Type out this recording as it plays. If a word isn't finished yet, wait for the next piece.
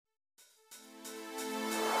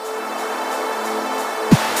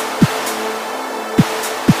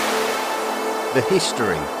The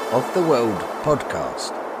History of the World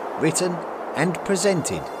podcast, written and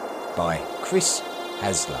presented by Chris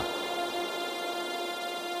Hasler.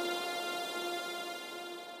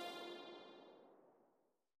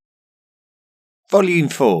 Volume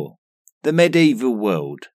 4, The Medieval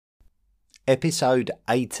World. Episode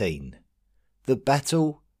 18, The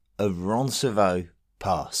Battle of Roncevaux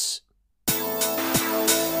Pass.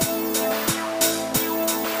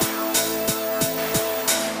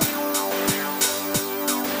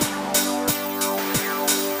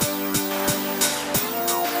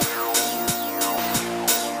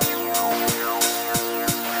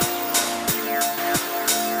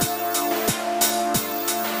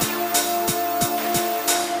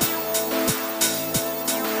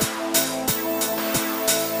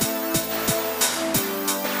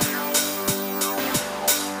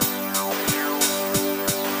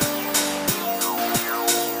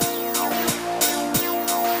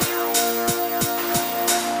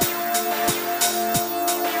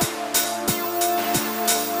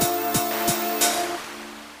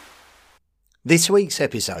 This week's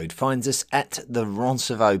episode finds us at the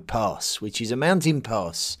Roncevaux Pass, which is a mountain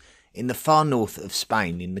pass in the far north of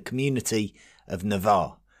Spain in the community of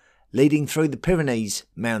Navarre, leading through the Pyrenees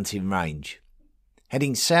mountain range.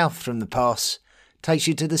 Heading south from the pass takes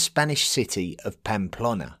you to the Spanish city of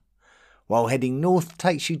Pamplona, while heading north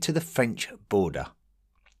takes you to the French border.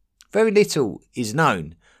 Very little is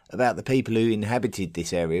known about the people who inhabited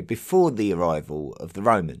this area before the arrival of the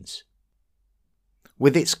Romans.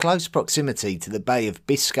 With its close proximity to the Bay of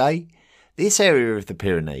Biscay, this area of the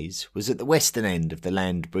Pyrenees was at the western end of the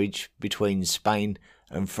land bridge between Spain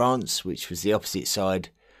and France, which was the opposite side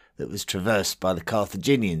that was traversed by the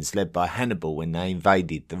Carthaginians led by Hannibal when they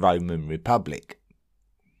invaded the Roman Republic.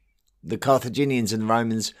 The Carthaginians and the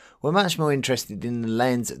Romans were much more interested in the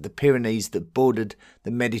lands of the Pyrenees that bordered the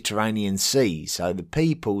Mediterranean Sea, so the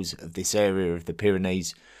peoples of this area of the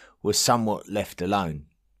Pyrenees were somewhat left alone.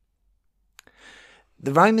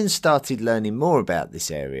 The Romans started learning more about this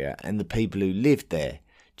area and the people who lived there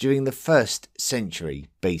during the 1st century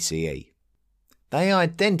BCE. They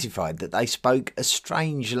identified that they spoke a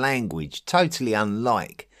strange language totally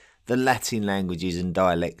unlike the Latin languages and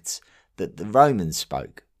dialects that the Romans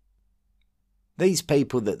spoke. These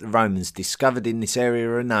people that the Romans discovered in this area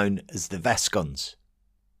are known as the Vascons.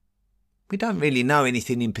 We don't really know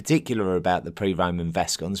anything in particular about the pre-Roman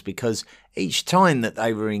Vascons because each time that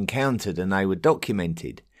they were encountered and they were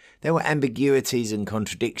documented, there were ambiguities and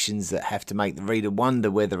contradictions that have to make the reader wonder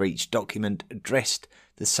whether each document addressed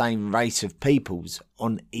the same race of peoples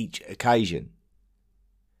on each occasion.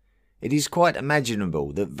 It is quite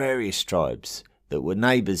imaginable that various tribes that were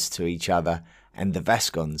neighbours to each other and the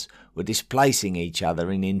Vascons were displacing each other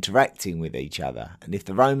and interacting with each other, and if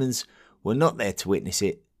the Romans were not there to witness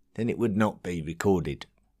it, then it would not be recorded.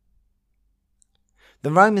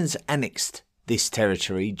 The Romans annexed this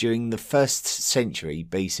territory during the 1st century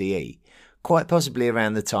BCE, quite possibly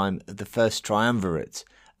around the time of the First Triumvirate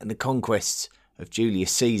and the conquests of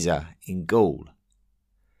Julius Caesar in Gaul.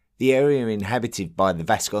 The area inhabited by the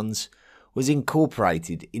Vascons was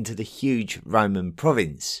incorporated into the huge Roman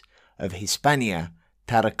province of Hispania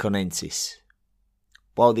Tarraconensis,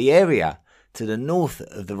 while the area to the north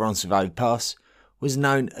of the Roncevaux Pass was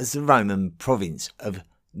known as the Roman province of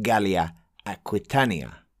Gallia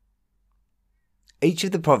Aquitania. Each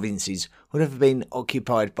of the provinces would have been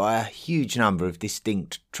occupied by a huge number of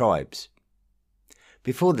distinct tribes.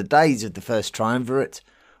 Before the days of the First Triumvirate,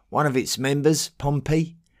 one of its members,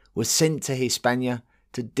 Pompey, was sent to Hispania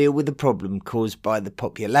to deal with the problem caused by the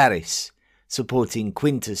Populares, supporting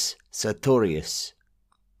Quintus Sertorius.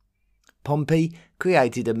 Pompey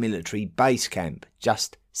created a military base camp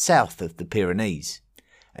just south of the Pyrenees,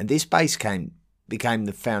 and this base camp became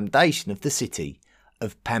the foundation of the city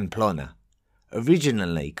of Pamplona,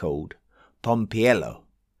 originally called Pompiello,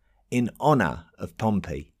 in honour of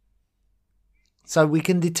Pompey. So we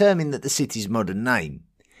can determine that the city's modern name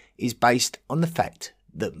is based on the fact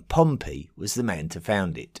that Pompey was the man to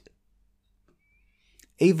found it.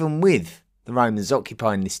 Even with the Romans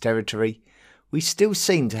occupying this territory, we still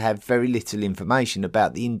seem to have very little information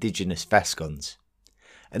about the indigenous Vascons.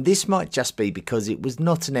 And this might just be because it was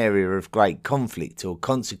not an area of great conflict or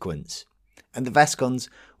consequence, and the Vascons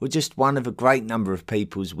were just one of a great number of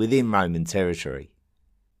peoples within Roman territory.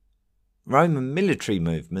 Roman military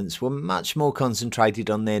movements were much more concentrated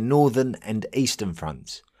on their northern and eastern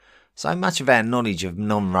fronts, so much of our knowledge of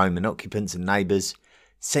non-Roman occupants and neighbours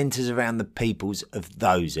centres around the peoples of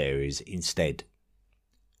those areas instead.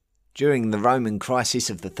 During the Roman crisis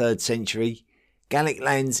of the 3rd century, Gallic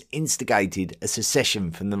lands instigated a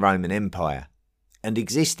secession from the Roman Empire and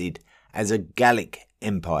existed as a Gallic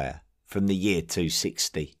Empire from the year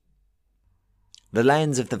 260. The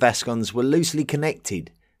lands of the Vascons were loosely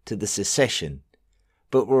connected to the succession,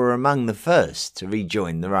 but were among the first to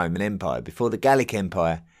rejoin the Roman Empire before the Gallic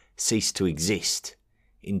Empire ceased to exist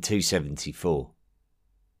in 274.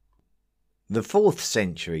 The 4th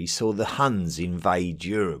century saw the Huns invade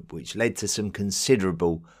Europe, which led to some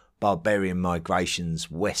considerable barbarian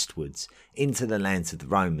migrations westwards into the lands of the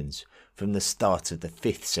Romans from the start of the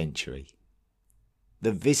 5th century.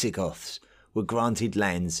 The Visigoths were granted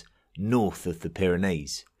lands north of the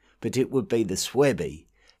Pyrenees, but it would be the Suebi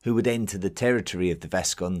who would enter the territory of the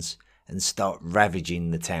Vascons and start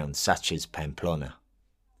ravaging the towns such as Pamplona.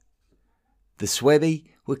 The Suebi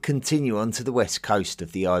would continue on to the west coast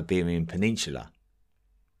of the Iberian Peninsula.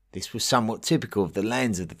 This was somewhat typical of the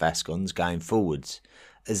lands of the Vascons going forwards,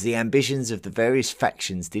 as the ambitions of the various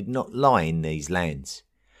factions did not lie in these lands,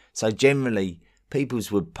 so generally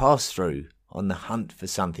peoples would pass through on the hunt for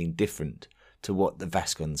something different to what the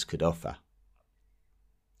Vascons could offer.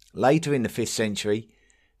 Later in the 5th century,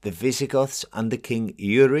 the Visigoths under King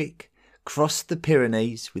Euric crossed the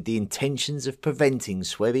Pyrenees with the intentions of preventing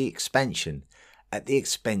Suebi expansion at the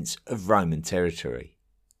expense of Roman territory.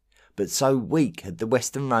 But so weak had the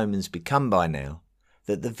Western Romans become by now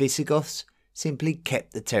that the Visigoths simply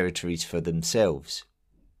kept the territories for themselves.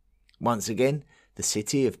 Once again, the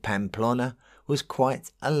city of Pamplona was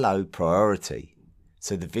quite a low priority,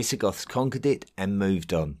 so the Visigoths conquered it and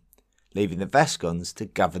moved on, leaving the Vascons to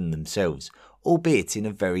govern themselves, albeit in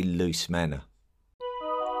a very loose manner.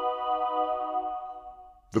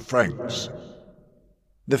 The Franks.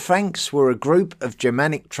 The Franks were a group of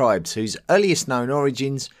Germanic tribes whose earliest known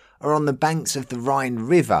origins are on the banks of the Rhine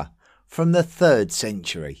River from the 3rd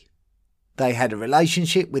century. They had a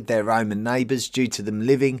relationship with their Roman neighbours due to them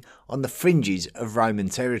living on the fringes of Roman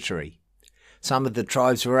territory. Some of the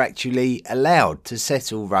tribes were actually allowed to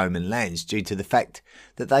settle Roman lands due to the fact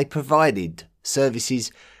that they provided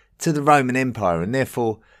services to the Roman Empire, and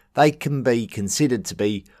therefore they can be considered to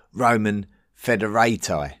be Roman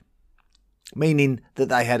Foederati, meaning that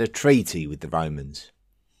they had a treaty with the Romans.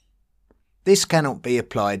 This cannot be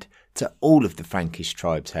applied to all of the Frankish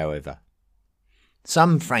tribes, however.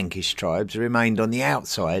 Some Frankish tribes remained on the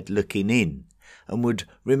outside looking in and would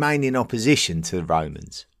remain in opposition to the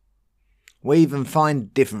Romans. We even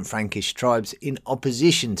find different Frankish tribes in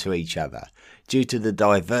opposition to each other due to the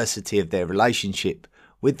diversity of their relationship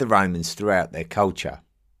with the Romans throughout their culture.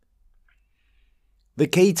 The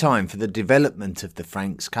key time for the development of the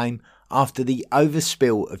Franks came after the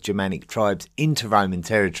overspill of Germanic tribes into Roman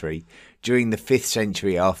territory during the 5th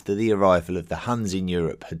century after the arrival of the Huns in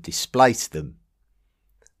Europe had displaced them.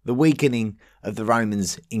 The weakening of the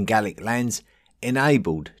Romans in Gallic lands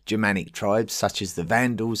enabled Germanic tribes such as the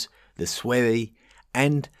Vandals, the Suebi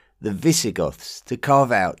and the Visigoths to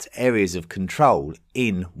carve out areas of control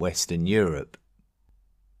in Western Europe.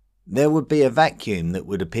 There would be a vacuum that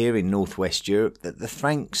would appear in northwest Europe that the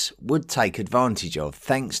Franks would take advantage of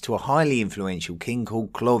thanks to a highly influential king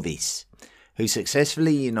called Clovis, who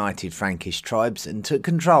successfully united Frankish tribes and took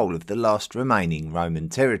control of the last remaining Roman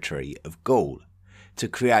territory of Gaul to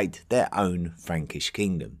create their own Frankish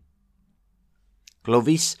kingdom.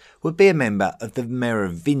 Clovis would be a member of the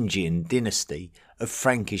Merovingian dynasty of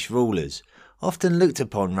Frankish rulers, often looked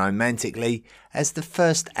upon romantically as the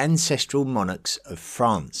first ancestral monarchs of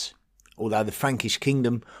France, although the Frankish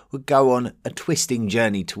kingdom would go on a twisting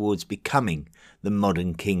journey towards becoming the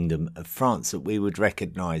modern kingdom of France that we would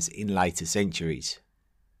recognise in later centuries.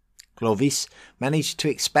 Clovis managed to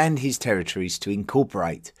expand his territories to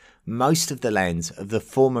incorporate most of the lands of the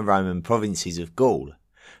former Roman provinces of Gaul,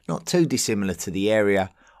 not too dissimilar to the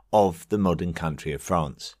area of the modern country of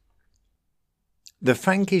France. The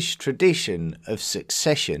Frankish tradition of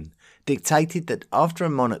succession dictated that after a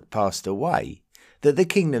monarch passed away, that the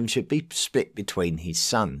kingdom should be split between his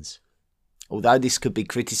sons. Although this could be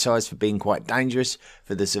criticised for being quite dangerous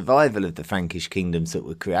for the survival of the Frankish kingdoms that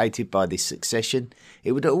were created by this succession,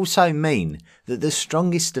 it would also mean that the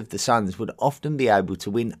strongest of the sons would often be able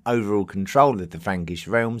to win overall control of the Frankish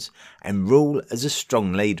realms and rule as a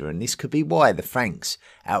strong leader, and this could be why the Franks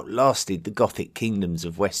outlasted the Gothic kingdoms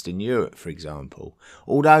of Western Europe, for example,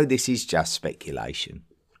 although this is just speculation.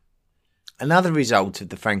 Another result of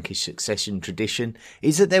the Frankish succession tradition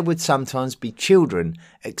is that there would sometimes be children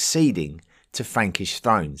acceding to Frankish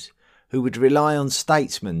thrones, who would rely on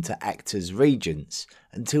statesmen to act as regents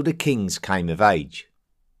until the kings came of age.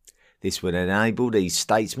 This would enable these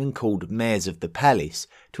statesmen, called mayors of the palace,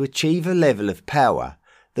 to achieve a level of power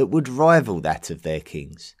that would rival that of their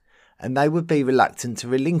kings, and they would be reluctant to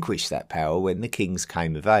relinquish that power when the kings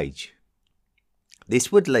came of age.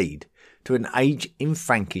 This would lead to an age in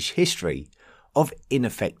Frankish history of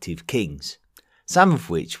ineffective kings, some of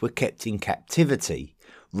which were kept in captivity,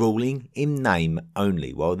 ruling in name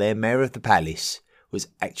only, while their mayor of the palace was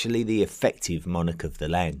actually the effective monarch of the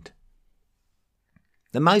land.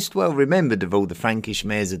 The most well remembered of all the Frankish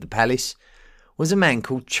mayors of the palace was a man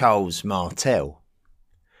called Charles Martel.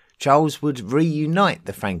 Charles would reunite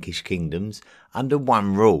the Frankish kingdoms under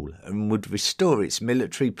one rule and would restore its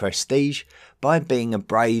military prestige by being a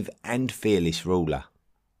brave and fearless ruler.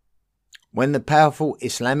 When the powerful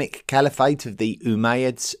Islamic Caliphate of the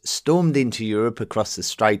Umayyads stormed into Europe across the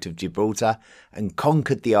Strait of Gibraltar and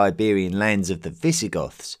conquered the Iberian lands of the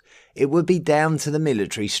Visigoths, it would be down to the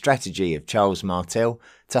military strategy of Charles Martel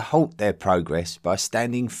to halt their progress by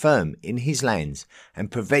standing firm in his lands and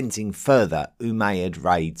preventing further Umayyad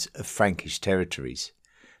raids of Frankish territories.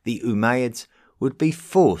 The Umayyads would be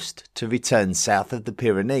forced to return south of the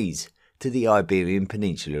Pyrenees to the Iberian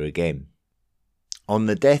Peninsula again. On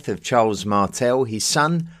the death of Charles Martel, his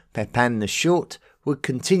son, Pepin the Short, would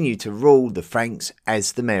continue to rule the Franks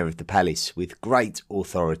as the mayor of the palace with great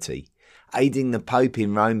authority, aiding the Pope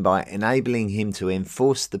in Rome by enabling him to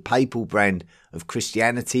enforce the papal brand of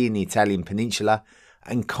Christianity in the Italian peninsula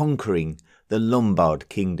and conquering the Lombard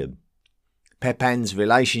kingdom. Pepin's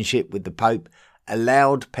relationship with the Pope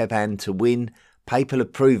allowed Pepin to win papal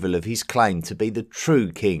approval of his claim to be the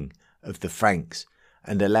true king of the Franks,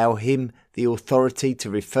 and allow him the authority to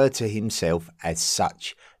refer to himself as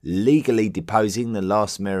such, legally deposing the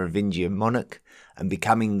last Merovingian monarch and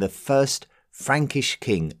becoming the first Frankish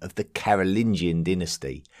king of the Carolingian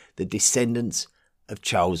dynasty, the descendants of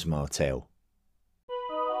Charles Martel.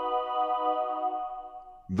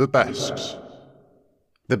 The Basques.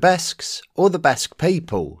 The Basques, or the Basque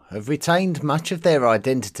people, have retained much of their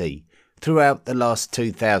identity throughout the last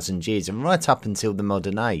 2,000 years and right up until the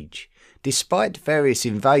modern age, despite various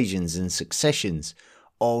invasions and successions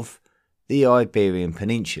of the Iberian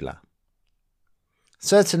Peninsula.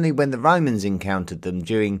 Certainly when the Romans encountered them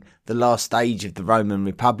during the last age of the Roman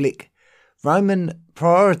Republic, Roman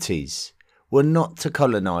priorities were not to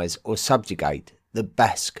colonise or subjugate the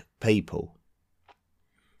Basque people.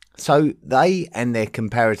 So they and their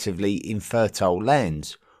comparatively infertile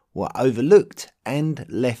lands were overlooked and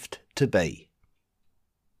left to be.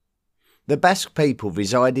 The Basque people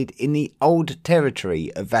resided in the old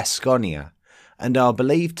territory of Vasconia and are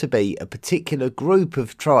believed to be a particular group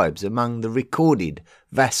of tribes among the recorded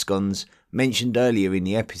Vascons mentioned earlier in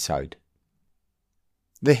the episode.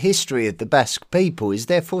 The history of the Basque people is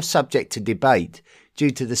therefore subject to debate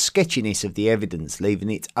due to the sketchiness of the evidence, leaving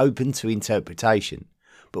it open to interpretation,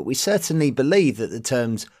 but we certainly believe that the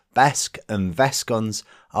terms Basque and Vascons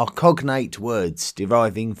are cognate words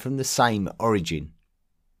deriving from the same origin.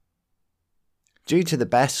 Due to the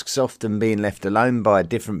Basques often being left alone by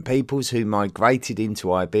different peoples who migrated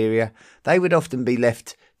into Iberia, they would often be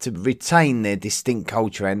left to retain their distinct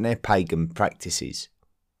culture and their pagan practices.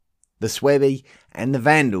 The Suebi and the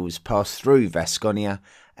Vandals passed through Vasconia,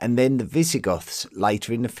 and then the Visigoths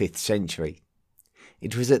later in the 5th century.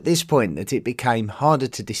 It was at this point that it became harder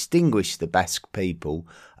to distinguish the Basque people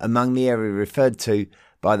among the area referred to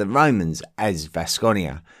by the Romans as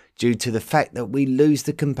Vasconia, due to the fact that we lose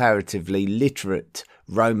the comparatively literate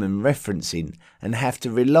Roman referencing and have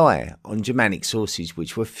to rely on Germanic sources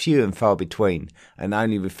which were few and far between and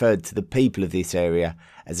only referred to the people of this area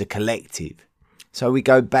as a collective. So we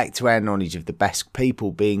go back to our knowledge of the Basque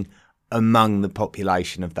people being among the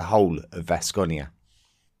population of the whole of Vasconia.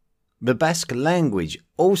 The Basque language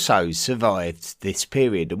also survived this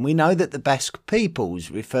period, and we know that the Basque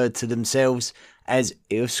peoples referred to themselves as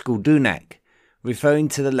Euskaldunak, referring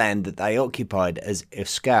to the land that they occupied as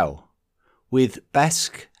Euskal, with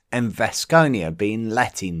Basque and Vasconia being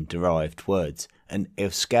Latin-derived words, and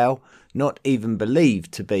Euskal not even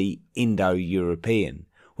believed to be Indo-European,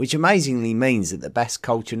 which amazingly means that the Basque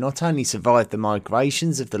culture not only survived the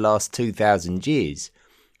migrations of the last 2,000 years,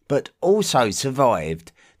 but also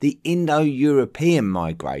survived the Indo-European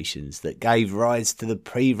migrations that gave rise to the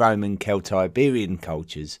pre-Roman Celto-Iberian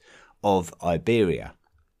cultures of Iberia.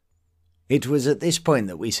 It was at this point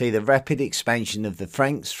that we see the rapid expansion of the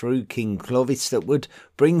Franks through King Clovis that would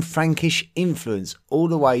bring Frankish influence all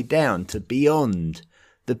the way down to beyond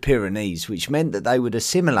the Pyrenees, which meant that they would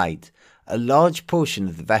assimilate a large portion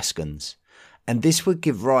of the Vascons, and this would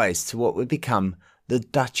give rise to what would become the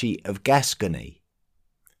Duchy of Gascony.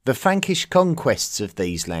 The Frankish conquests of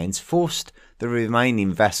these lands forced the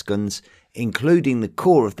remaining Vascons, including the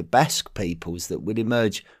core of the Basque peoples that would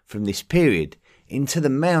emerge from this period, into the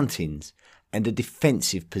mountains and a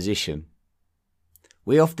defensive position.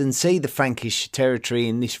 we often see the Frankish territory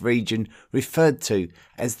in this region referred to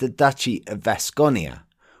as the Duchy of Vasconia,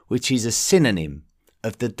 which is a synonym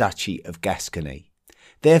of the Duchy of Gascony.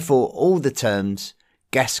 Therefore, all the terms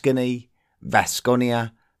Gascony,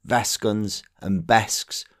 Vasconia, Vascons and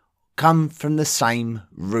Basques come from the same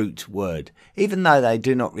root word, even though they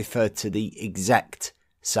do not refer to the exact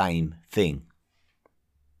same thing.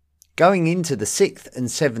 Going into the 6th and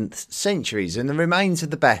 7th centuries, and the remains of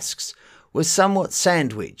the Basques was somewhat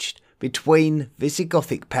sandwiched between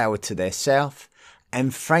Visigothic power to their south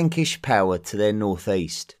and Frankish power to their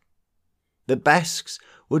northeast. The Basques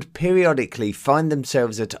would periodically find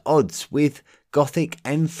themselves at odds with Gothic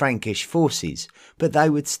and Frankish forces, but they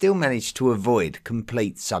would still manage to avoid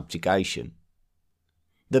complete subjugation.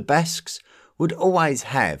 The Basques would always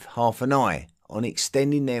have half an eye on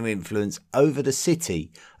extending their influence over the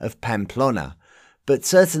city of Pamplona, but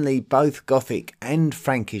certainly both Gothic and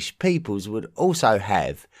Frankish peoples would also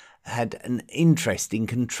have had an interest in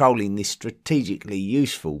controlling this strategically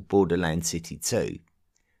useful borderland city too.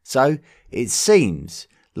 So it seems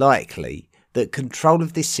likely that control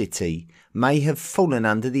of this city may have fallen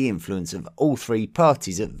under the influence of all three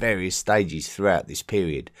parties at various stages throughout this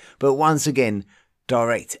period, but once again,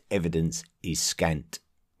 direct evidence is scant.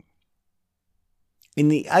 In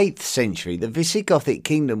the 8th century, the Visigothic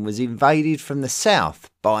kingdom was invaded from the south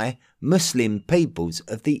by Muslim peoples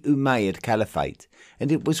of the Umayyad Caliphate, and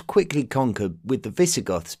it was quickly conquered, with the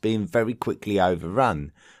Visigoths being very quickly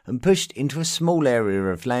overrun and pushed into a small area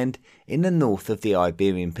of land in the north of the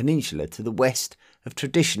Iberian Peninsula to the west of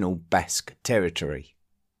traditional Basque territory.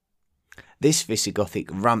 This Visigothic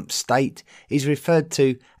rump state is referred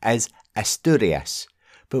to as Asturias,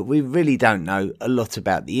 but we really don't know a lot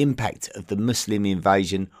about the impact of the Muslim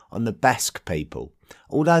invasion on the Basque people,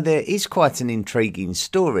 although there is quite an intriguing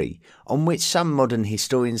story on which some modern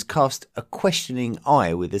historians cast a questioning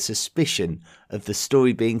eye with a suspicion of the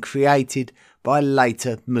story being created by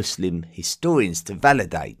later Muslim historians to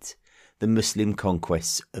validate the Muslim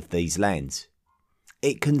conquests of these lands.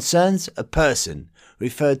 It concerns a person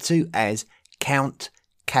referred to as Count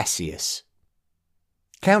Cassius.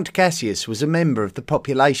 Count Cassius was a member of the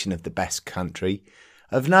population of the Basque country,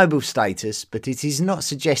 of noble status, but it is not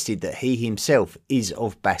suggested that he himself is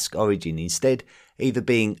of Basque origin, instead either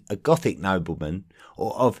being a Gothic nobleman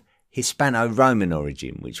or of Hispano-Roman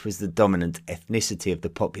origin, which was the dominant ethnicity of the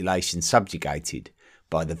population subjugated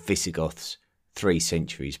by the Visigoths 3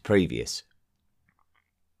 centuries previous.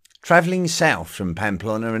 Travelling south from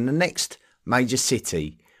Pamplona, and the next major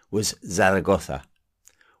city was Zaragoza,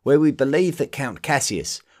 where we believe that Count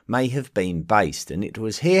Cassius may have been based, and it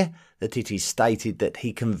was here that it is stated that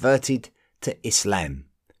he converted to Islam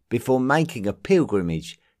before making a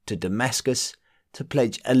pilgrimage to Damascus to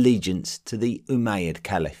pledge allegiance to the Umayyad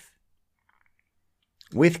Caliph.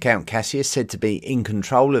 With Count Cassius said to be in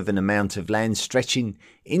control of an amount of land stretching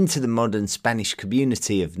into the modern Spanish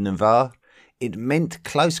community of Navarre, it meant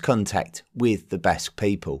close contact with the Basque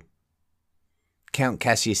people. Count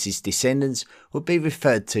Cassius's descendants would be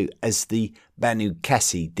referred to as the Banu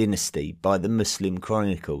Qasi dynasty by the Muslim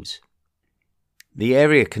chronicles. The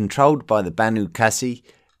area controlled by the Banu Qasi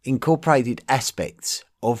incorporated aspects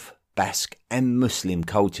of Basque and Muslim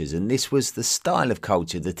cultures, and this was the style of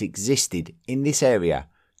culture that existed in this area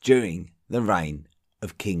during the reign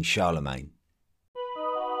of King Charlemagne.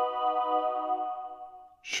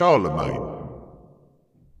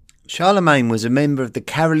 Charlemagne was a member of the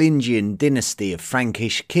Carolingian dynasty of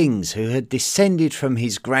Frankish kings who had descended from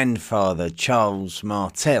his grandfather Charles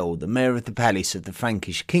Martel, the mayor of the palace of the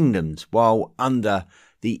Frankish kingdoms, while under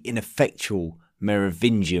the ineffectual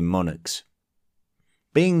Merovingian monarchs.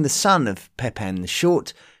 Being the son of Pepin the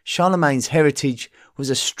Short, Charlemagne's heritage was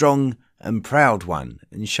a strong and proud one,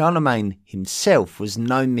 and Charlemagne himself was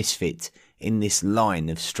no misfit in this line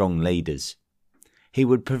of strong leaders. He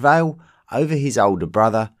would prevail over his older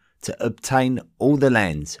brother to obtain all the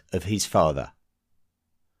lands of his father.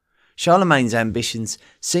 Charlemagne's ambitions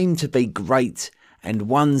seemed to be great and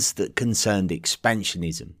ones that concerned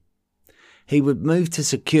expansionism. He would move to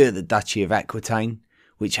secure the Duchy of Aquitaine,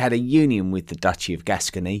 which had a union with the Duchy of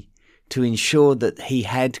Gascony, to ensure that he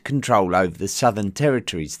had control over the southern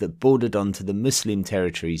territories that bordered onto the Muslim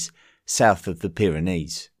territories south of the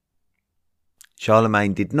Pyrenees.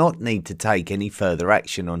 Charlemagne did not need to take any further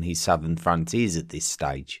action on his southern frontiers at this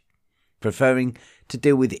stage, preferring to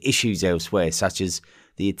deal with issues elsewhere, such as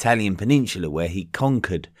the Italian peninsula, where he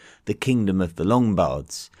conquered the kingdom of the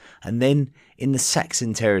Lombards, and then in the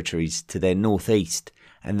Saxon territories to their northeast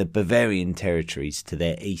and the Bavarian territories to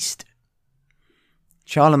their east.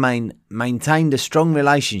 Charlemagne maintained a strong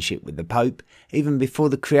relationship with the Pope even before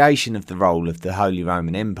the creation of the role of the Holy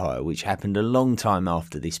Roman Empire, which happened a long time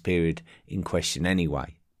after this period in question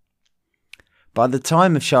anyway. By the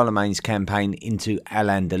time of Charlemagne's campaign into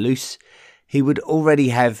Al-Andalus, he would already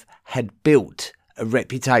had built a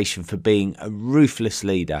reputation for being a ruthless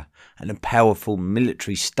leader and a powerful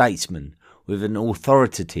military statesman with an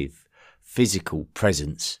authoritative physical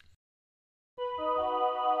presence.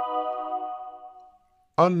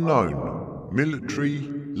 Unknown military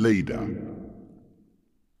leader.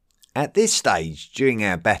 At this stage, during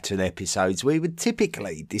our battle episodes, we would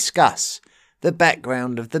typically discuss the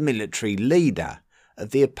background of the military leader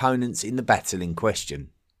of the opponents in the battle in question.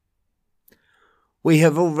 We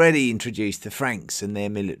have already introduced the Franks and their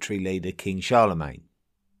military leader, King Charlemagne.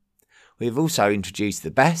 We have also introduced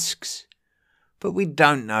the Basques, but we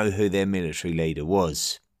don't know who their military leader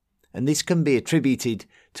was, and this can be attributed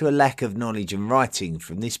to a lack of knowledge and writing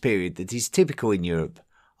from this period that is typical in Europe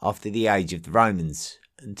after the age of the Romans,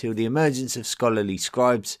 until the emergence of scholarly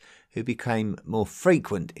scribes who became more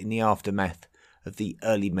frequent in the aftermath of the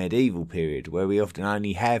early medieval period, where we often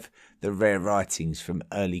only have the rare writings from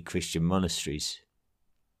early Christian monasteries.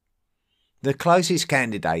 The closest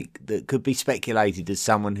candidate that could be speculated as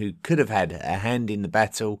someone who could have had a hand in the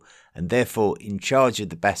battle and therefore in charge of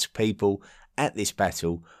the Basque people at this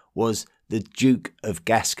battle was the Duke of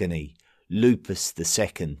Gascony, Lupus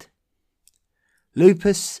II.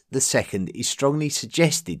 Lupus II is strongly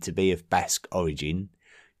suggested to be of Basque origin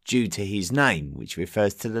due to his name, which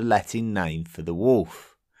refers to the Latin name for the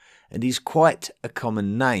wolf, and is quite a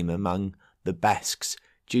common name among the Basques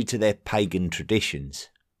due to their pagan traditions.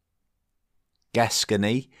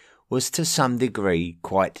 Gascony was to some degree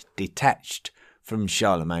quite detached from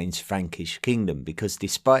Charlemagne's Frankish kingdom, because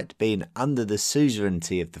despite being under the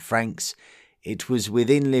suzerainty of the Franks, it was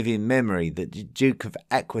within living memory that the Duke of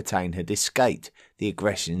Aquitaine had escaped the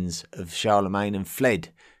aggressions of Charlemagne and fled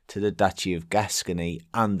to the Duchy of Gascony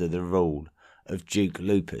under the rule of Duke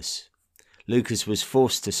Lupus. Lupus was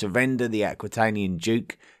forced to surrender the Aquitanian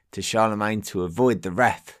Duke to Charlemagne to avoid the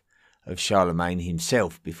wrath of Charlemagne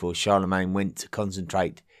himself before Charlemagne went to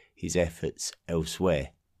concentrate his efforts elsewhere.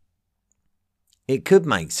 It could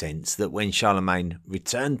make sense that when Charlemagne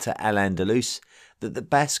returned to Al-Andalus, that the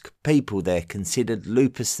Basque people there considered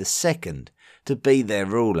Lupus II to be their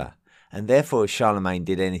ruler, and therefore if Charlemagne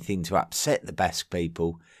did anything to upset the Basque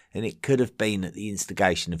people, then it could have been at the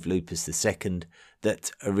instigation of Lupus II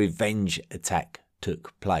that a revenge attack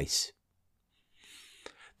took place.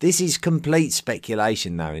 This is complete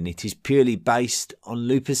speculation though, and it is purely based on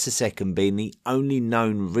Lupus II being the only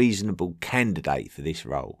known reasonable candidate for this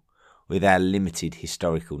role, with our limited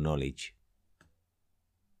historical knowledge.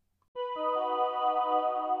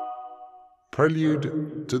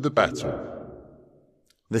 Prelude to the battle.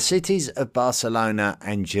 The cities of Barcelona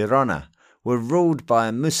and Girona were ruled by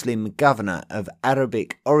a Muslim governor of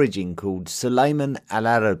Arabic origin called Sulayman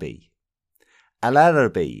al-Arabi.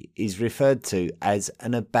 Al-Arabi is referred to as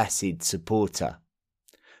an Abbasid supporter.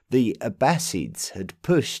 The Abbasids had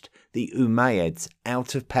pushed the Umayyads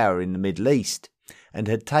out of power in the Middle East and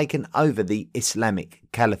had taken over the Islamic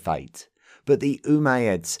Caliphate, but the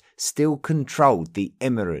Umayyads still controlled the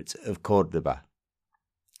Emirate of Cordoba,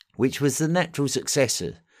 which was the natural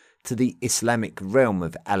successor to the Islamic realm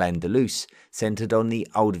of Al-Andalus, centred on the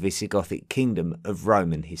old Visigothic kingdom of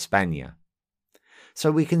Roman Hispania.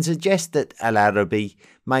 So we can suggest that Al-Arabi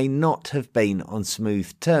may not have been on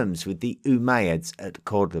smooth terms with the Umayyads at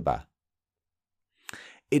Cordoba.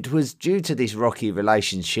 It was due to this rocky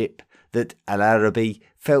relationship that Al-Arabi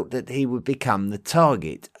felt that he would become the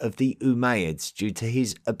target of the Umayyads due to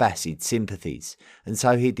his Abbasid sympathies, and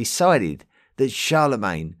so he decided that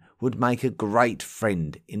Charlemagne would make a great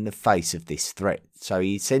friend in the face of this threat. So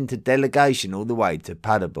he sent a delegation all the way to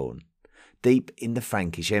Paderborn, deep in the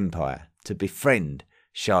Frankish Empire, to befriend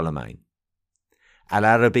Charlemagne.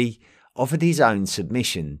 Al-Arabi offered his own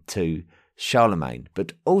submission to Charlemagne,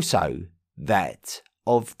 but also that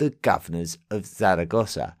of the governors of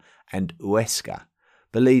Zaragoza and Huesca,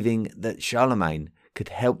 believing that Charlemagne could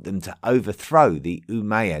help them to overthrow the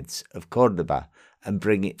Umayyads of Cordoba and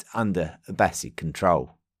bring it under Abbasid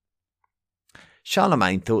control.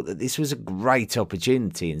 Charlemagne thought that this was a great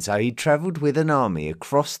opportunity, and so he travelled with an army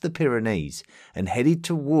across the Pyrenees and headed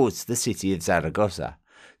towards the city of Zaragoza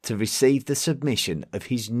to receive the submission of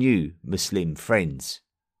his new Muslim friends.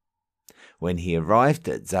 When he arrived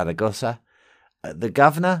at Zaragoza, the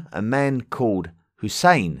governor, a man called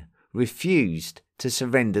Hussein, refused to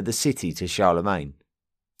surrender the city to Charlemagne.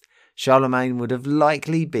 Charlemagne would have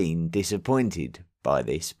likely been disappointed by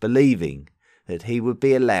this, believing that he would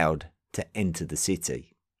be allowed to enter the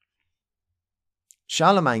city.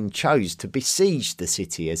 Charlemagne chose to besiege the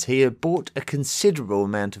city as he had brought a considerable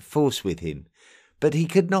amount of force with him, but he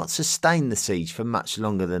could not sustain the siege for much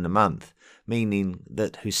longer than a month, meaning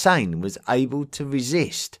that Hussein was able to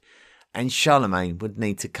resist and Charlemagne would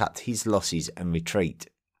need to cut his losses and retreat.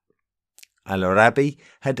 Al-Arabi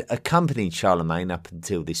had accompanied Charlemagne up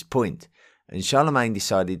until this point, and Charlemagne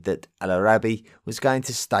decided that Al-Arabi was going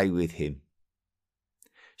to stay with him.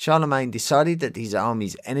 Charlemagne decided that his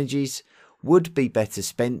army's energies would be better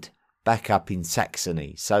spent back up in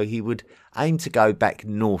Saxony, so he would aim to go back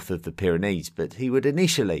north of the Pyrenees, but he would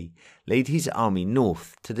initially lead his army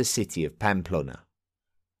north to the city of Pamplona.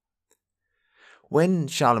 When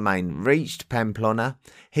Charlemagne reached Pamplona,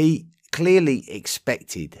 he clearly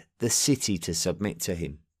expected the city to submit to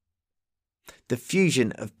him. The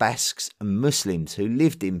fusion of Basques and Muslims who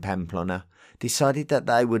lived in Pamplona decided that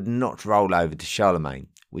they would not roll over to Charlemagne,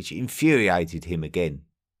 which infuriated him again.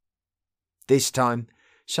 This time,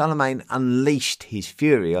 Charlemagne unleashed his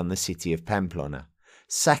fury on the city of Pamplona,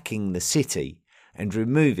 sacking the city and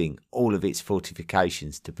removing all of its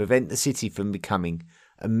fortifications to prevent the city from becoming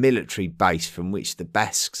a military base from which the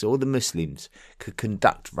Basques or the Muslims could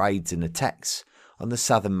conduct raids and attacks on the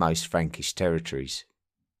southernmost Frankish territories.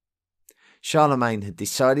 Charlemagne had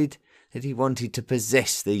decided that he wanted to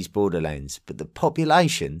possess these borderlands, but the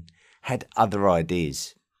population had other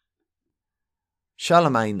ideas.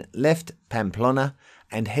 Charlemagne left Pamplona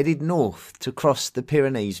and headed north to cross the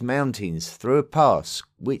Pyrenees mountains through a pass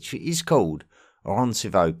which is called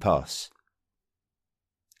Roncevaux Pass.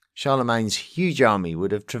 Charlemagne's huge army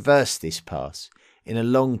would have traversed this pass in a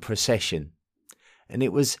long procession, and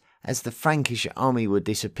it was as the Frankish army were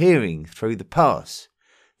disappearing through the pass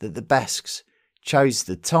that the Basques chose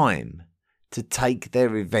the time to take their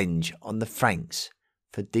revenge on the Franks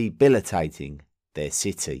for debilitating their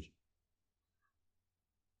city.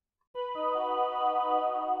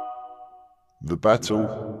 The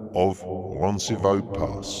Battle of Roncevaux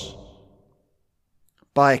Pass.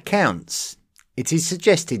 By accounts, it is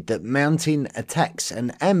suggested that mountain attacks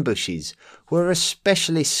and ambushes were a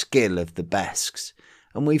specialist skill of the Basques,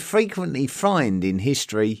 and we frequently find in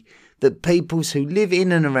history that peoples who live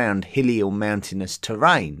in and around hilly or mountainous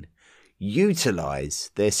terrain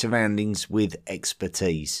utilise their surroundings with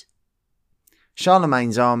expertise.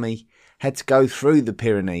 Charlemagne's army had to go through the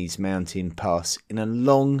Pyrenees mountain pass in a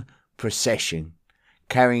long procession,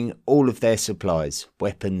 carrying all of their supplies,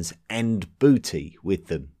 weapons and booty with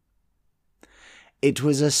them. It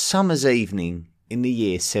was a summer's evening in the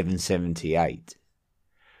year 778.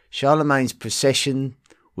 Charlemagne's procession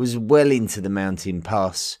was well into the mountain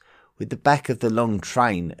pass, with the back of the long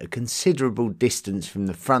train a considerable distance from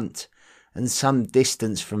the front and some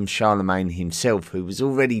distance from Charlemagne himself, who was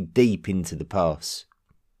already deep into the pass.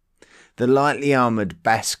 The lightly armoured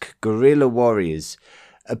Basque guerrilla warriors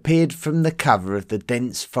appeared from the cover of the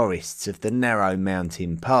dense forests of the narrow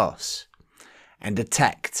mountain pass and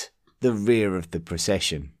attacked the rear of the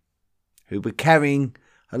procession, who were carrying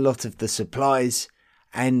a lot of the supplies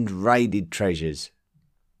and raided treasures.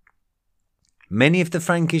 Many of the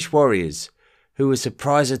Frankish warriors who were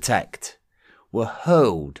surprise attacked were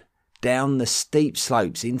hurled down the steep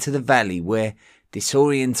slopes into the valley where,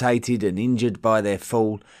 disorientated and injured by their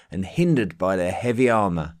fall and hindered by their heavy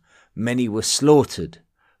armour, many were slaughtered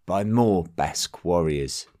by more Basque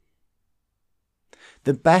warriors.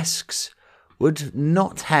 The Basques would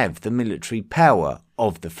not have the military power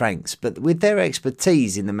of the Franks, but with their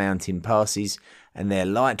expertise in the mountain passes and their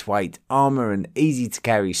lightweight armour and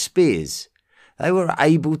easy-to-carry spears, they were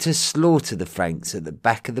able to slaughter the Franks at the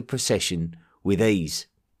back of the procession with ease.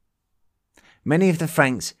 Many of the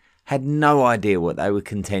Franks had no idea what they were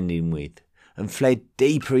contending with and fled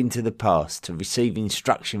deeper into the pass to receive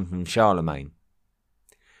instruction from Charlemagne.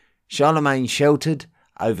 Charlemagne sheltered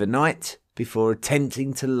overnight before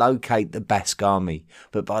attempting to locate the Basque army,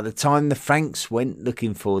 but by the time the Franks went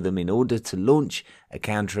looking for them in order to launch a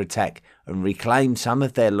counterattack and reclaim some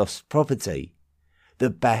of their lost property, the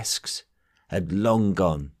Basques had long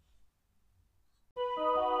gone.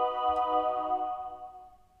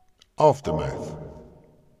 Aftermath.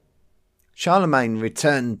 Charlemagne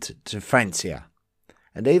returned to Francia,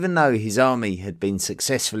 and even though his army had been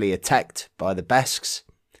successfully attacked by the Basques,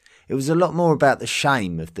 it was a lot more about the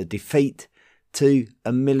shame of the defeat to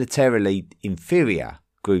a militarily inferior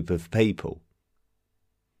group of people.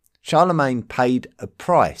 Charlemagne paid a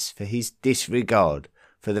price for his disregard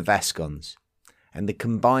for the Vascons and the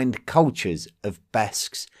combined cultures of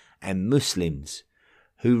Basques and Muslims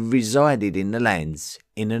who resided in the lands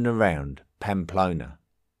in and around Pamplona,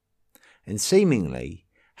 and seemingly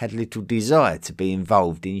had little desire to be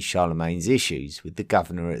involved in Charlemagne's issues with the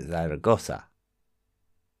governor at Zaragoza.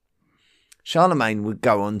 Charlemagne would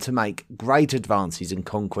go on to make great advances and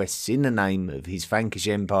conquests in the name of his Frankish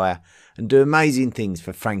Empire and do amazing things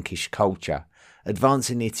for Frankish culture,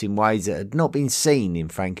 advancing it in ways that had not been seen in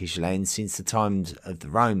Frankish lands since the times of the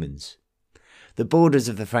Romans. The borders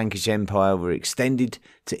of the Frankish Empire were extended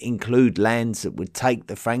to include lands that would take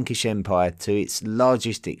the Frankish Empire to its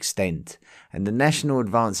largest extent, and the national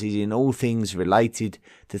advances in all things related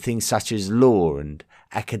to things such as law and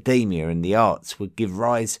academia and the arts would give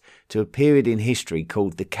rise to a period in history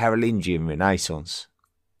called the Carolingian Renaissance.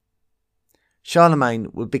 Charlemagne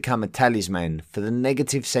would become a talisman for the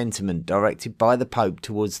negative sentiment directed by the Pope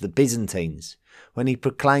towards the Byzantines when he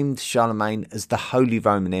proclaimed Charlemagne as the Holy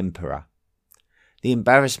Roman Emperor. The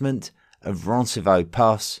embarrassment of Roncevaux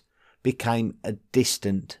Pass became a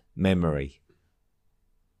distant memory.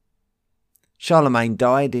 Charlemagne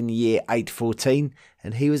died in the year 814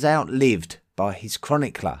 and he was outlived by his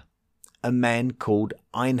chronicler, a man called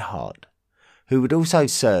Einhard, who would also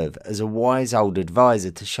serve as a wise old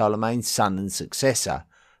advisor to Charlemagne's son and successor,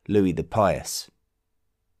 Louis the Pious.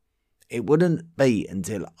 It wouldn't be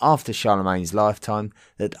until after Charlemagne's lifetime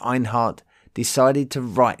that Einhard decided to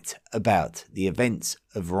write about the events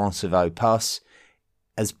of Roncevaux Pass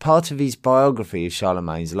as part of his biography of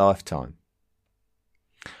Charlemagne's lifetime.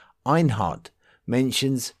 Einhard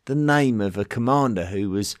mentions the name of a commander who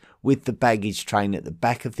was with the baggage train at the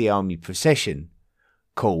back of the army procession,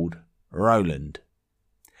 called Roland.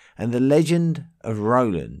 And the legend of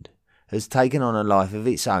Roland has taken on a life of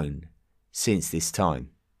its own since this time.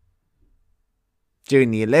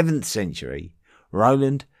 During the 11th century,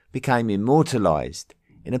 Roland became immortalised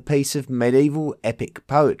in a piece of medieval epic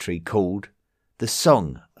poetry called The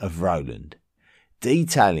Song of Roland,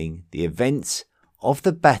 detailing the events of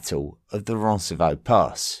the Battle of the Roncevaux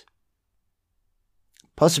Pass.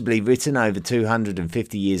 Possibly written over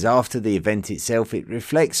 250 years after the event itself, it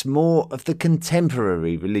reflects more of the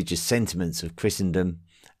contemporary religious sentiments of Christendom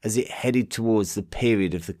as it headed towards the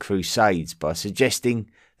period of the Crusades by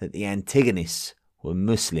suggesting that the antagonists were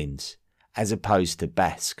Muslims as opposed to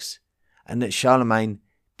Basques, and that Charlemagne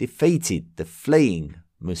defeated the fleeing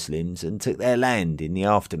Muslims and took their land in the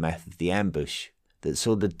aftermath of the ambush that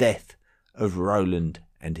saw the death of Roland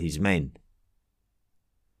and his men.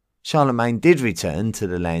 Charlemagne did return to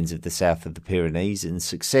the lands of the south of the Pyrenees and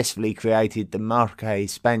successfully created the Marca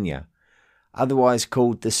Hispania, otherwise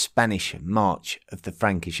called the Spanish March of the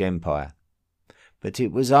Frankish Empire. But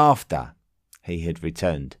it was after he had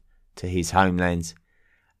returned to his homelands,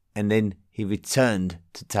 and then he returned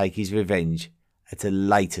to take his revenge at a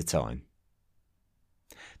later time.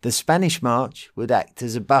 The Spanish March would act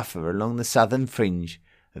as a buffer along the southern fringe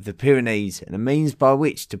of the Pyrenees and a means by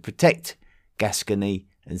which to protect Gascony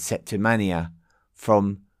and Septimania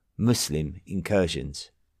from Muslim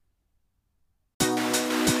incursions.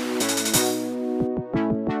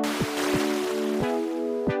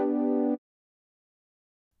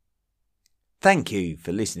 Thank you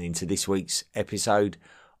for listening to this week's episode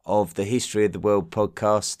of the History of the World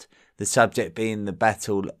podcast, the subject being the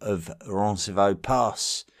Battle of Roncevaux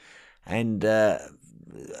Pass, and a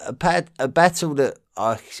battle that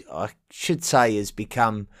I should say has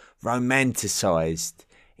become romanticised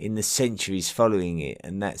in the centuries following it,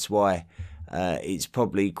 and that's why it's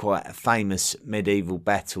probably quite a famous medieval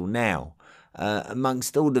battle now,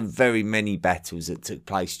 amongst all the very many battles that took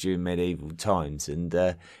place during medieval times. And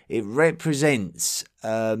it represents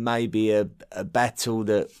maybe a battle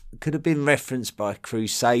that could have been referenced by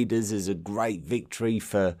crusaders as a great victory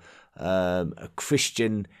for a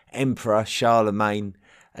Christian emperor, Charlemagne,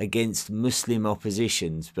 against Muslim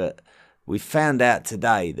oppositions. But we found out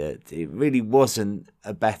today that it really wasn't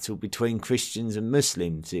a battle between Christians and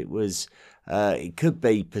Muslims. It was, it could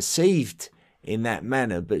be perceived in that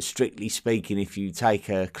manner, but strictly speaking, if you take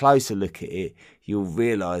a closer look at it, you'll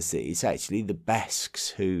realise that it's actually the Basques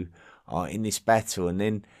who are in this battle. And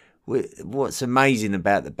then what's amazing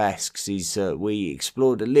about the Basques is we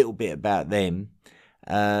explored a little bit about them,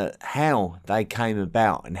 how they came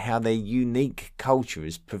about and how their unique culture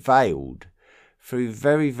has prevailed through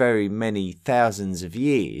very, very many thousands of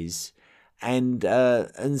years, and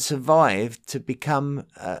survived to become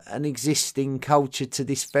an existing culture to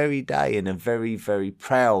this very day, and a very, very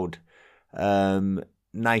proud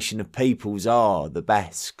nation of peoples are the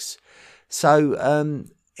Basques. So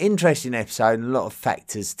interesting episode, and a lot of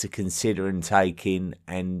factors to consider and take in,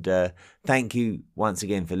 and thank you once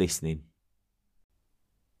again for listening.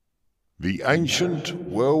 The Ancient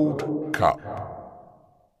World Cup.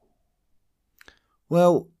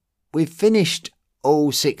 Well, we've finished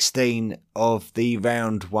all 16 of the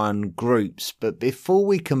round 1 groups. But before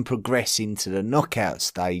we can progress into the knockout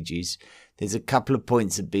stages, there's a couple of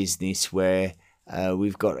points of business where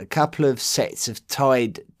we've got a couple of sets of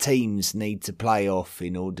tied teams need to play off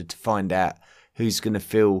in order to find out who's going to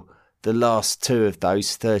fill the last 2 of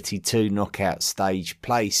those 32 knockout stage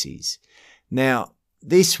places. Now,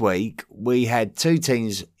 this week we had 2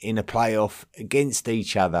 teams in a playoff against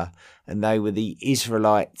each other, and they were the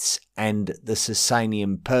Israelites and the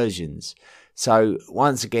Sasanian Persians. So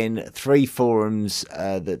once again, 3 forums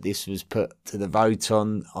that this was put to the vote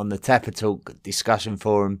on the Tapper Talk discussion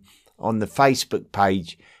forum, on the Facebook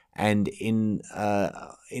page, and in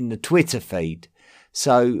the Twitter feed.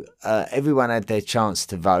 So everyone had their chance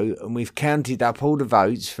to vote, and we've counted up all the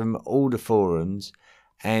votes from all the forums,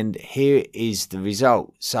 and here is the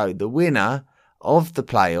result. So the winner of the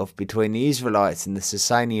playoff between the Israelites and the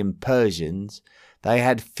Sasanian Persians, they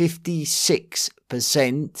had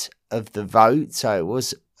 56% of the vote, so it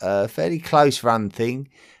was a fairly close run thing,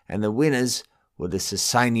 and the winners were the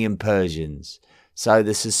Sasanian Persians. So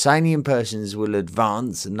the Sasanian Persians will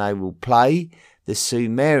advance, and they will play the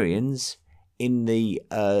Sumerians in the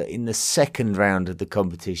second round of the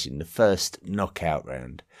competition, the first knockout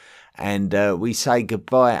round. And we say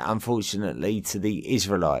goodbye, unfortunately, to the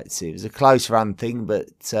Israelites. It was a close run thing,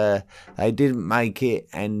 but they didn't make it,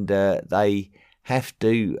 and they have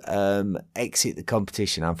to exit the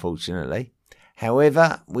competition, unfortunately.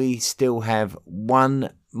 However, we still have 1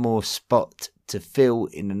 more spot to fill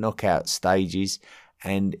in the knockout stages,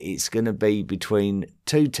 and it's going to be between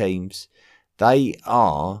 2 teams. They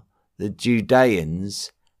are the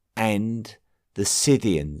Judeans and the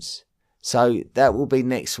Scythians. So that will be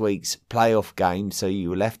next week's playoff game, so you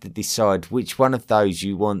will have to decide which one of those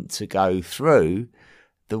you want to go through.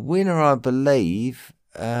 The winner, I believe,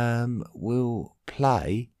 will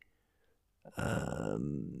play. I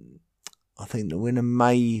think the winner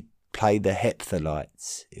may play the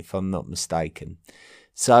Hephthalites, if I'm not mistaken.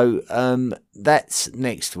 So that's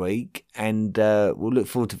next week, and we'll look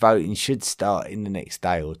forward to voting. Should start in the next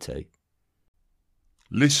day or 2.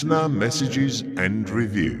 Listener messages and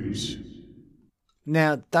reviews.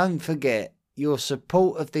 Now, don't forget, your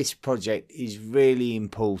support of this project is really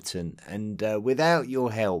important, and without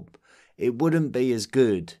your help, it wouldn't be as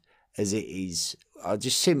good as it is. I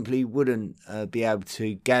just simply wouldn't be able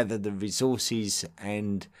to gather the resources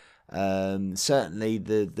and certainly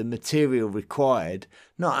the material required,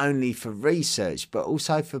 not only for research, but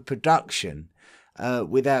also for production,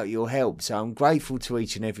 without your help. So I'm grateful to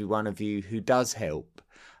each and every one of you who does help.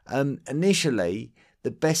 Initially,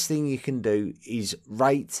 the best thing you can do is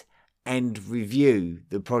rate and review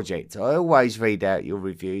the project. I always read out your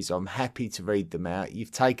reviews. I'm happy to read them out.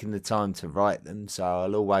 You've taken the time to write them, so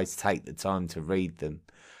I'll always take the time to read them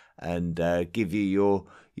and give you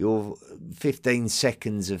your 15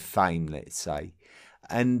 seconds of fame, let's say.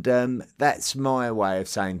 And that's my way of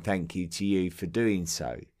saying thank you to you for doing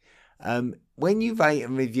so. When you rate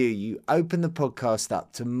and review, you open the podcast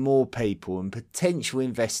up to more people and potential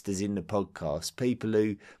investors in the podcast, people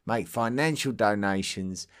who make financial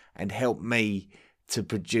donations and help me to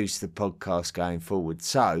produce the podcast going forward.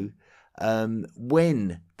 So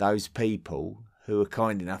when those people who are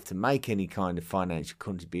kind enough to make any kind of financial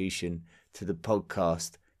contribution to the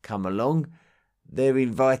podcast come along, they're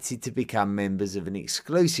invited to become members of an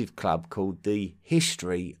exclusive club called the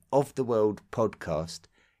History of the World Podcast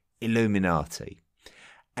Illuminati.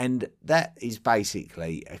 And that is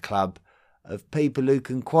basically a club of people who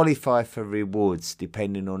can qualify for rewards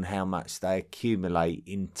depending on how much they accumulate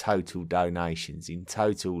in total donations, in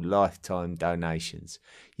total lifetime donations.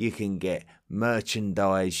 You can get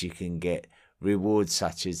merchandise, you can get rewards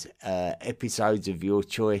such as episodes of your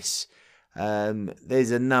choice.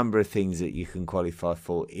 There's a number of things that you can qualify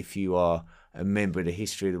for if you are a member of the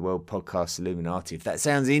History of the World Podcast Illuminati. If that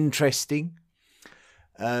sounds interesting,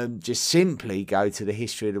 just simply go to the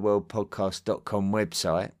historyoftheworldpodcast.com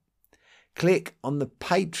website, click on the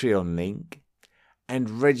Patreon link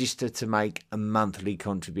and register to make a monthly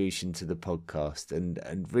contribution to the podcast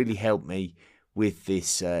and really help me with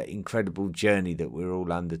this incredible journey that we're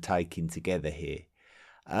all undertaking together here.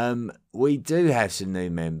 We do have some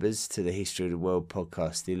new members to the History of the World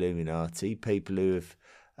Podcast Illuminati, people who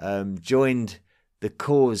have joined the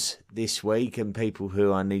cause this week and people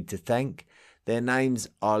who I need to thank. Their names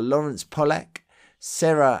are Lawrence Pollack,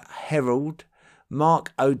 Sarah Herold,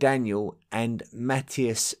 Mark O'Daniel and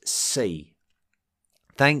Matthias C.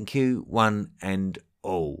 Thank you one and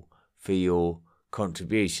all for your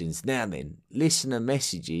contributions. Now then, listener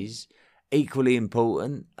messages, equally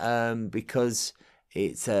important because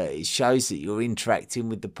It shows that you're interacting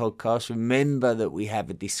with the podcast. Remember that we have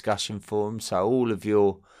a discussion forum, so all of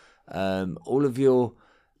your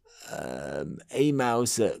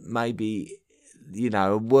emails that maybe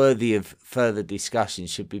are worthy of further discussion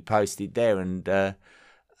should be posted there. And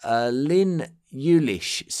Lynn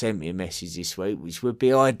Yulish sent me a message this week, which would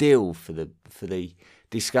be ideal for the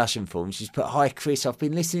discussion forum. She's put, "Hi Chris, I've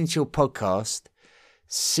been listening to your podcast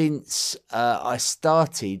since I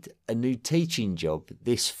started a new teaching job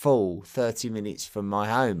this fall, 30 minutes from my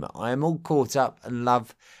home. I am all caught up and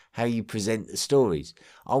love how you present the stories.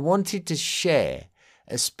 I wanted to share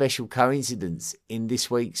a special coincidence in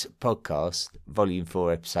this week's podcast, Volume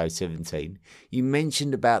 4, Episode 17. You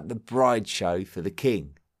mentioned about the bride show for the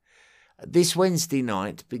king. This Wednesday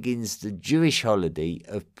night begins the Jewish holiday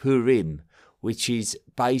of Purim, which is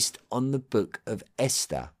based on the book of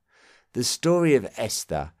Esther. The story of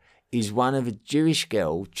Esther is one of a Jewish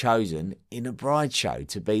girl chosen in a bride show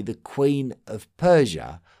to be the queen of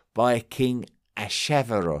Persia by King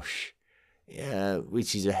Ahasuerus,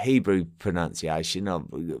 which is a Hebrew pronunciation.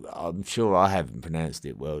 I'm sure I haven't pronounced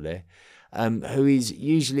it well there, who is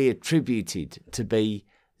usually attributed to be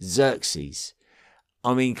Xerxes.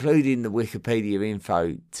 I'm including the Wikipedia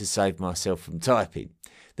info to save myself from typing.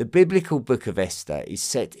 The biblical book of Esther is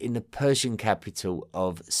set in the Persian capital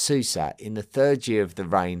of Susa in the 3rd year of the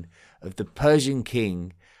reign of the Persian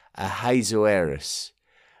king Ahasuerus.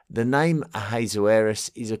 The name Ahasuerus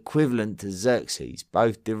is equivalent to Xerxes,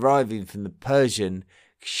 both deriving from the Persian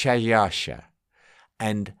Kshayasha,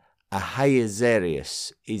 and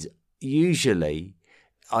Ahasuerus is usually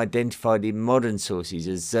identified in modern sources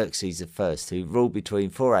as Xerxes I, who ruled between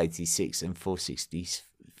 486 and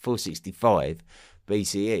 465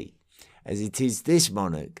 BCE, as it is this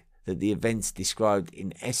monarch that the events described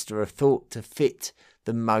in Esther are thought to fit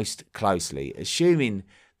the most closely. Assuming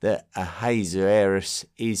that Ahasuerus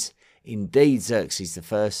is indeed Xerxes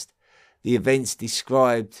I, the events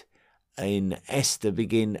described in Esther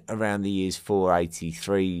begin around the years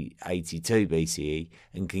 483-82 BCE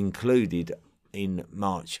and concluded in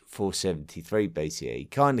March 473 BCE.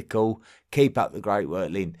 Kind of cool. Keep up the great work,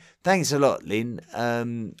 Lynn. Thanks a lot, Lynn.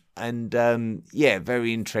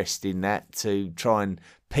 Very interesting that to try and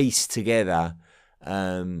piece together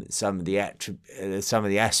some of the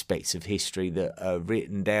aspects of history that are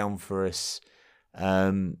written down for us.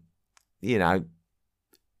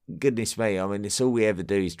 Goodness me, I mean, it's all we ever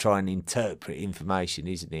do is try and interpret information,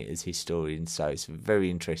 isn't it, as historians? So it's very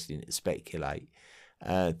interesting to speculate.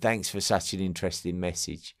 Thanks for such an interesting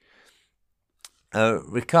message.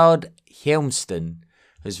 Ricard Helmston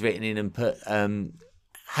has written in and put,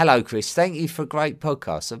 "Hello, Chris. Thank you for a great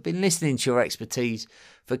podcast. I've been listening to your expertise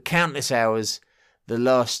for countless hours the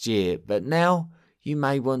last year, but now you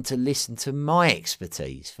may want to listen to my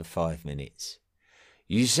expertise for 5 minutes.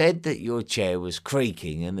 You said that your chair was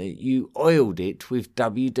creaking and that you oiled it with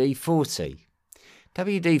WD-40.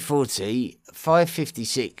 WD-40,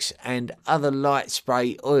 556 and other light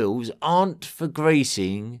spray oils aren't for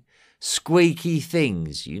greasing squeaky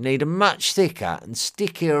things. You need a much thicker and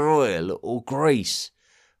stickier oil or grease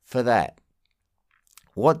for that.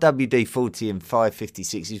 What WD-40 and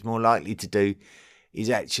 556 is more likely to do is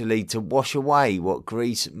actually to wash away what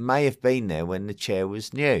grease may have been there when the chair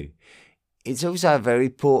was new. It's also a very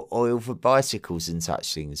poor oil for bicycles and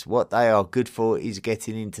such things. What they are good for is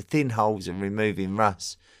getting into thin holes and removing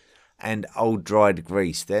rust and old dried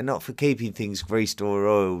grease. They're not for keeping things greased or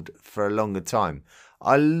oiled for a longer time.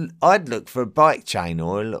 I'd look for a bike chain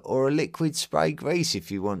oil or a liquid spray grease if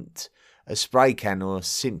you want a spray can or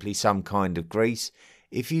simply some kind of grease,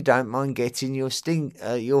 if you don't mind getting your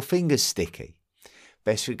fingers sticky.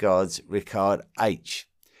 Best regards, Ricard H."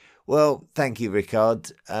 Well, thank you,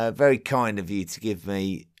 Ricard. Very kind of you to give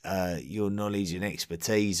me your knowledge and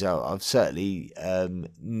expertise. I've certainly,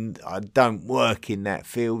 I don't work in that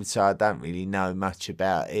field, so I don't really know much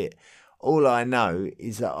about it. All I know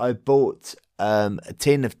is that I bought a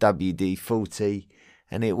tin of WD-40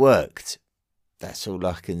 and it worked. That's all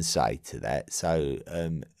I can say to that. So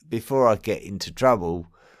before I get into trouble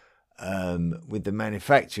with the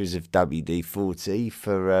manufacturers of WD-40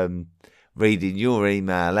 for reading your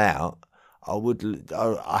email out,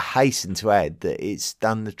 I hasten to add that it's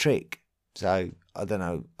done the trick. So I don't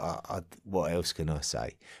know what else can I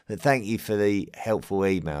say. But thank you for the helpful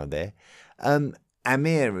email there.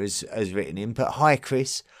 Amir has written in, but "Hi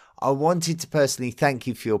Chris, I wanted to personally thank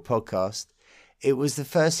you for your podcast. It was the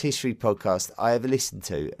first history podcast I ever listened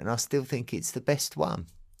to, and I still think it's the best one.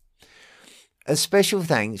 A special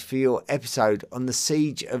thanks for your episode on the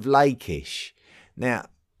Siege of Lachish." Now,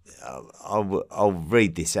 I'll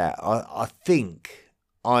read this out. I think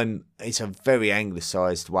It's a very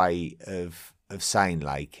anglicised way of saying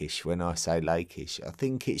Lachish. When I say Lachish, I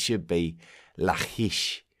think it should be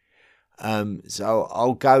Lachish. So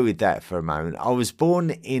I'll go with that for a moment. I was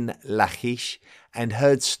born in Lachish and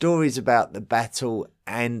heard stories about the battle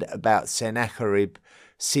and about Sennacherib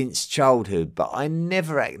since childhood, but I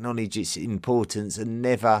never acknowledged its importance and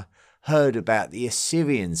never heard about the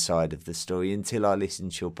Assyrian side of the story until I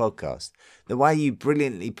listened to your podcast. The way you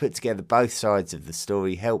brilliantly put together both sides of the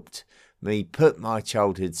story helped me put my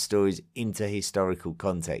childhood stories into historical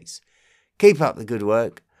context. Keep up the good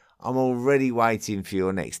work. I'm already waiting for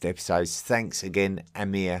your next episodes. Thanks again,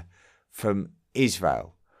 Amir from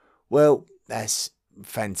Israel. Well, that's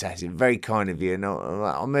fantastic. Very kind of you, and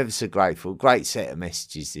I'm ever so grateful. Great set of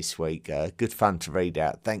messages this week. Good fun to read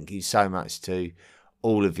out. Thank you so much to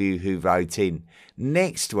all of you who wrote in.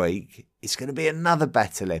 Next week, it's going to be another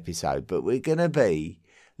battle episode, but we're going to be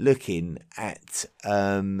looking at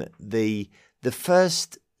the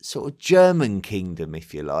first sort of German kingdom,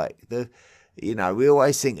 if you like. We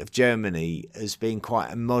always think of Germany as being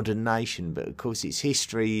quite a modern nation, but of course its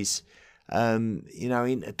history is,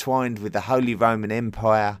 intertwined with the Holy Roman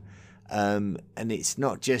Empire, and it's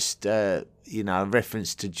not just, a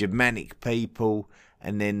reference to Germanic people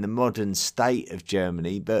and then the modern state of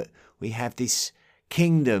Germany, but we have this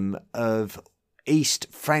kingdom of East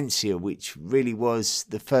Francia, which really was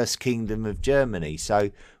the first kingdom of Germany. So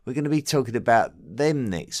we're going to be talking about them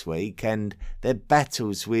next week and their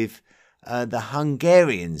battles with the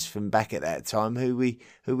Hungarians from back at that time, who we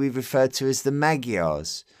refer to as the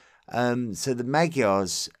Magyars. So the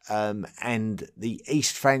Magyars and the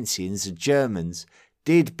East Francians, the Germans,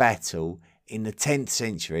 did battle in the 10th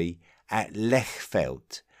century at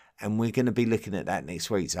Lechfeld, and we're going to be looking at that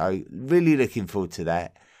next week. So really looking forward to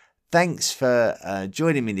that. Thanks for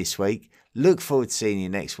joining me this week. Look forward to seeing you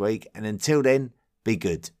next week, and until then, be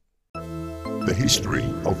good. The History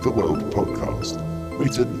of the World podcast,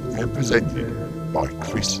 written and presented by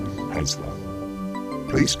Chris Hasler.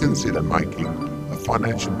 Please consider making a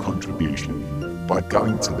financial contribution by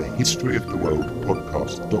going to the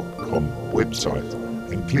historyoftheworldpodcast.com website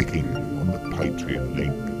and clicking on the Patreon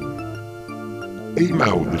link.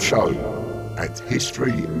 Email the show at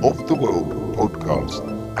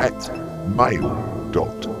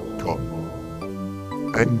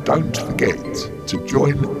historyoftheworldpodcast@mail.com. And don't forget to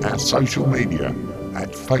join our social media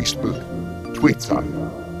at Facebook, Twitter,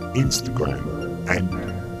 Instagram and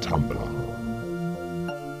Tumblr.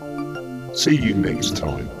 See you next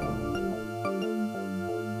time.